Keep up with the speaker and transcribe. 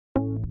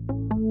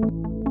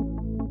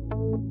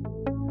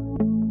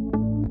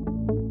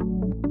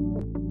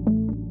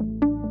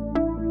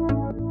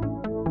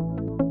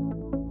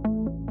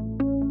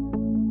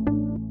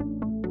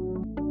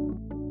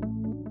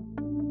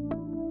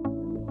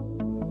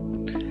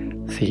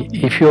See,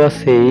 if you are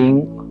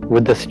saying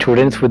with the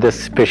students with a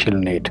special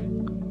need,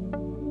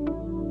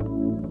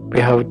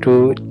 we have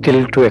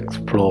to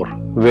explore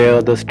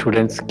where the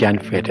students can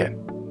fit in.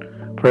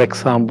 For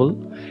example,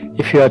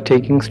 if you are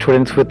taking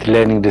students with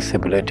learning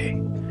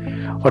disability,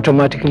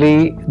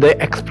 automatically the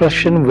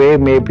expression way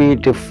may be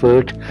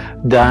different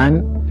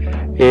than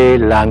a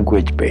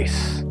language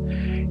base.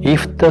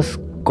 If the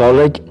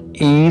college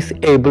is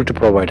able to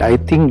provide, I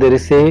think there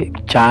is a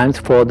chance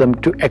for them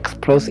to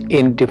express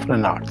in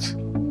different arts.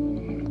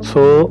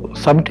 So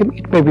sometimes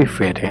it may be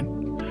fit in,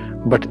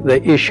 but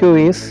the issue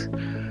is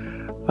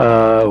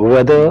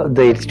whether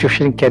the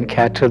institution can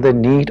cater the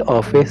need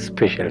of a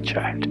special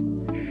child.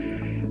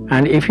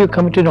 And if you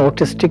come to an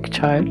autistic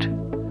child,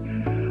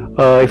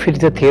 if it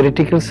is a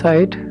theoretical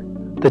side,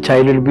 the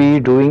child will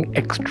be doing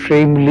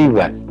extremely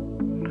well.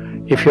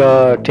 If you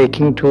are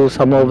taking to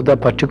some of the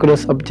particular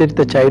subjects,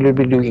 the child will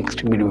be doing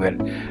extremely well.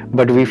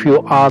 But if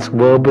you ask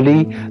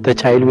verbally, the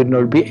child will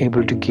not be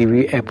able to give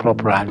you a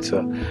proper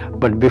answer.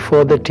 But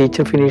before the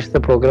teacher finishes the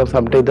program,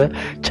 sometimes the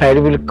child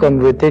will come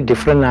with a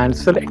different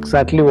answer,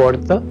 exactly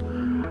what the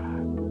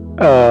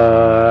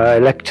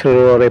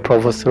lecturer or a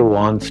professor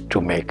wants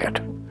to make it.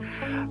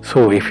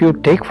 So if you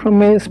take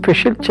from a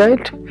special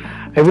child,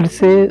 I will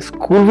say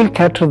school will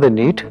cater the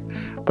need,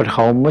 but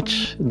how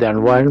much the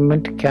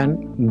environment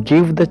can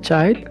give the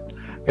child,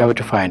 we have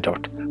to find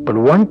out. But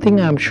one thing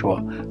I am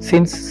sure,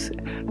 since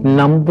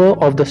number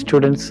of the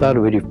students are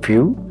very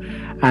few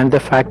and the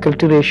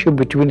faculty ratio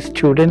between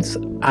students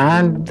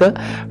and the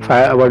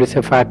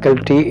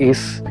faculty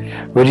is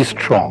very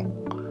strong,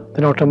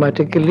 then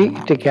automatically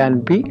it can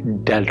be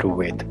dealt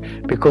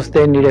with, because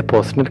they need a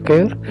personal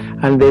care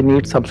and they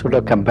need some sort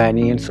of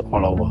companions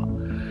all over.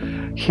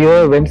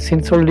 Here,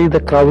 since only the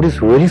crowd is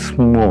very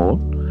small,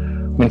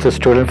 means the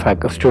student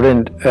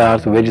are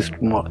very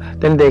small,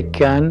 then they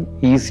can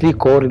easily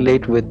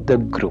correlate with the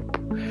group.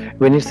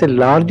 When it's a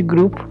large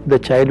group, the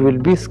child will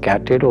be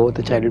scattered or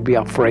the child will be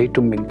afraid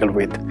to mingle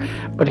with.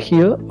 But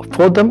here,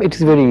 for them, it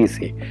is very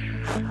easy.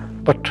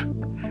 But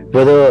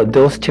whether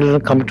those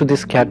children come to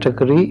this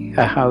category,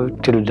 I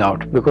have till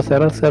doubt, because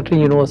there are certain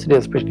universities,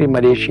 especially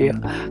Malaysia,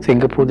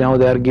 Singapore, now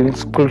they are giving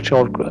school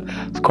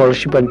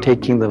scholarship and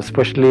taking them.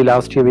 Especially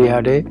last year we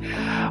had a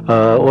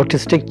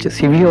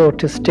severe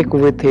autistic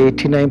with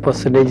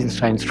 89% in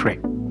science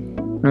stream.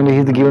 And he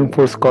is given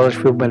full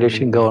scholarship from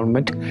Malaysian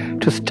government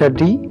to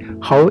study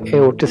how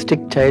a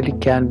autistic child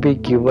can be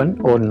given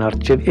or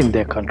nurtured in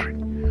their country.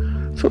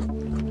 So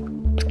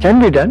it can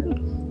be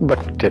done, but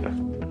still.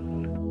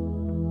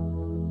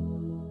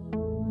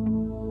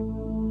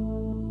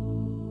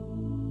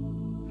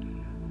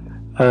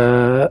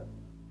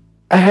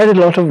 I had a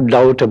lot of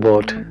doubt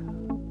about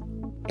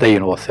the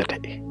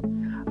university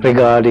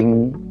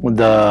regarding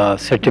the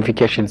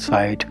certification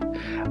side.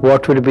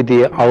 What will be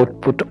the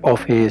output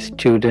of a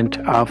student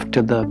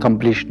after the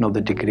completion of the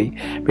degree,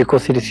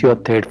 because it is your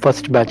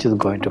first batch is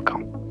going to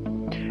come.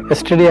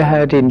 Yesterday I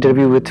had an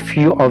interview with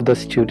few of the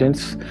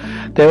students.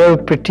 They were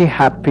pretty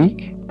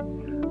happy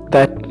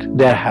that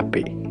they are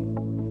happy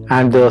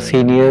and the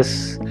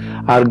seniors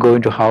are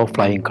going to have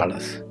flying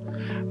colors.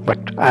 But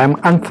I am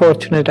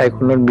unfortunate I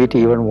could not meet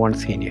even one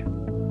senior.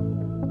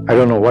 I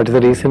don't know what is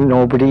the reason.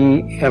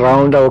 Nobody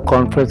around our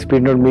conference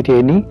did not meet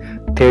any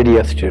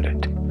third-year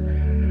student.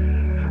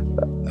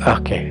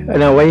 Okay,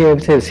 now why I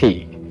say,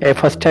 see, a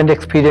first-hand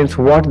experience,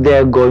 what they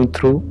are going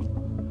through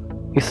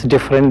is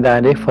different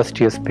than a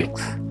first-year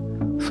speaks.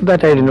 So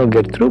that I did not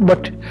get through,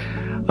 but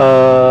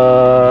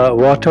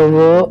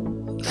whatever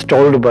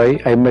told by,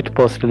 I met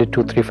personally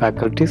 2-3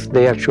 faculties,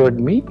 they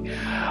assured me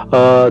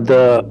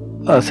the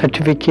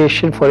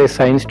certification for a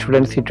science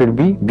student it will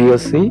be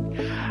BSc,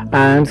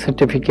 and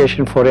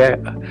certification for a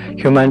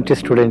humanities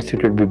students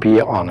it will be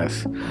BA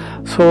Honours.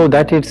 So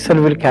that itself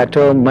will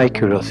cater my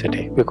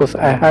curiosity, because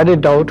I had a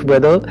doubt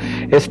whether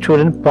a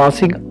student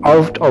passing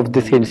out of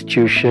this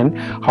institution,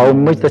 how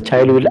much the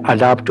child will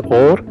adapt,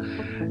 or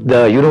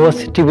the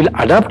university will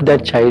adapt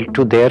that child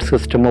to their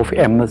system of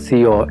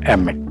MSc or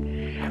MA.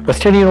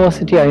 Western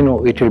University, I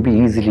know it will be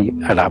easily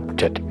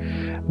adapted.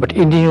 But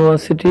Indian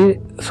University,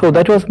 so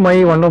that was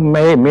one of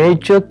my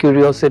major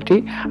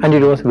curiosity, and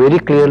it was very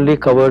clearly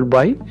covered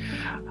by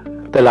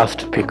the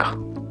last speaker.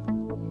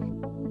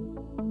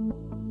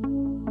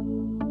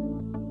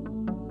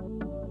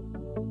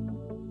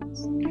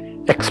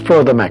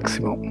 Explore the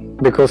maximum,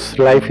 because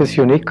life is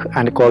unique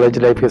and college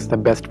life is the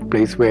best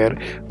place where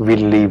we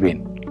live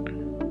in.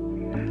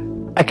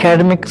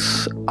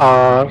 Academics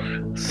are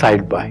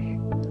side by.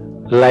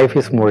 Life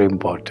is more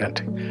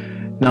important.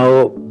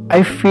 Now,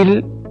 I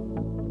feel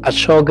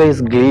Ashoka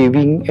is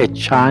giving a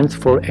chance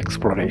for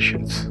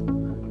explorations.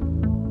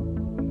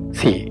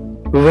 See,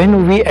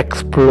 when we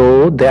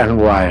explore the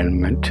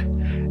environment,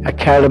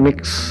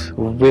 academics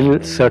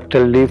will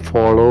certainly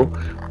follow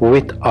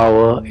with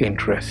our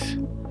interests.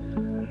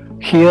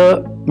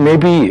 Here,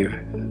 maybe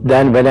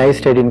than when I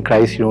studied in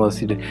Christ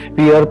University,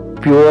 we are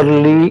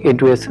purely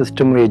into a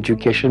system of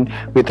education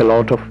with a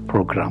lot of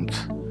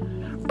programs.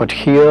 But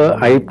here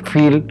I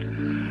feel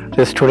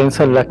The students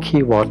are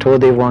lucky, whatever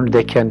they want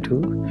they can do.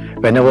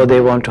 Whenever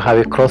they want to have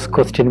a cross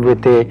question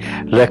with a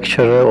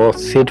lecturer or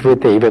sit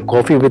with even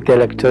coffee with a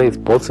lecturer is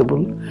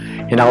possible.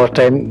 In our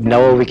time,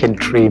 now we can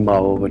dream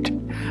about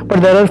it.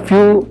 But there are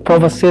few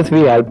professors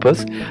who help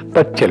us,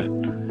 but still.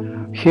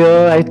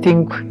 Here I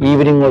think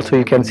evening also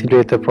you can sit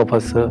with a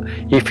professor.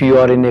 If you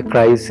are in a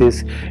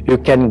crisis, you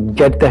can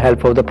get the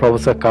help of the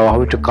professor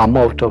how to come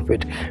out of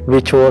it,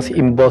 which was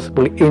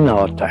impossible in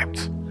our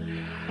times.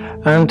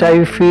 And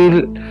I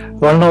feel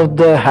one of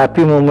the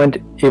happy moment,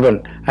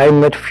 even I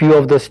met few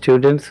of the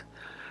students,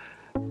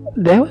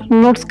 they were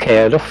not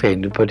scared of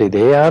anybody.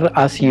 They are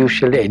as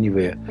usual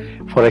anywhere.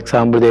 For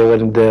example, they were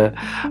in the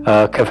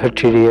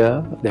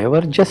cafeteria. They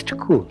were just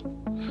cool.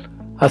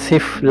 As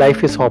if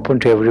life is open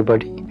to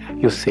everybody.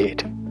 You say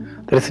it.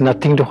 There is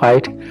nothing to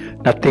hide,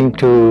 nothing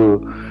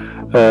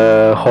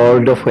to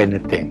hold of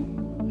anything.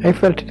 I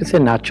felt it is a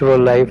natural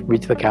life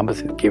which the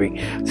campus is giving,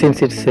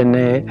 since it's in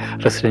a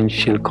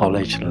residential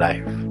college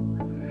life.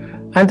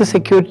 And the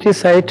security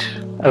side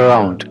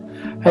around,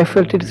 I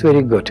felt it is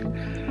very good,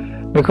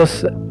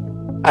 because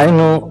I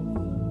know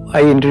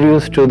I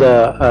introduced to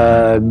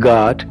the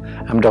guard,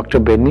 I'm Dr.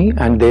 Benny,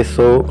 and they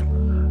saw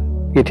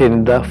it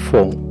in the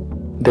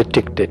form, they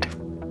ticked it.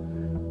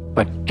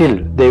 But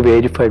till they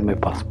verified my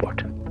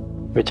passport,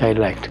 which I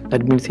liked.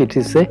 That means it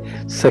is a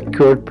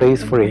secured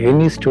place for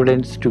any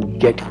students to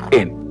get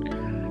in.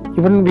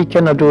 Even we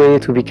can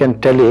advise, we can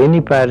tell any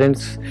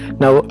parents,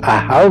 now I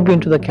have been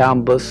to the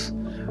campus,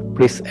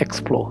 please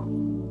explore.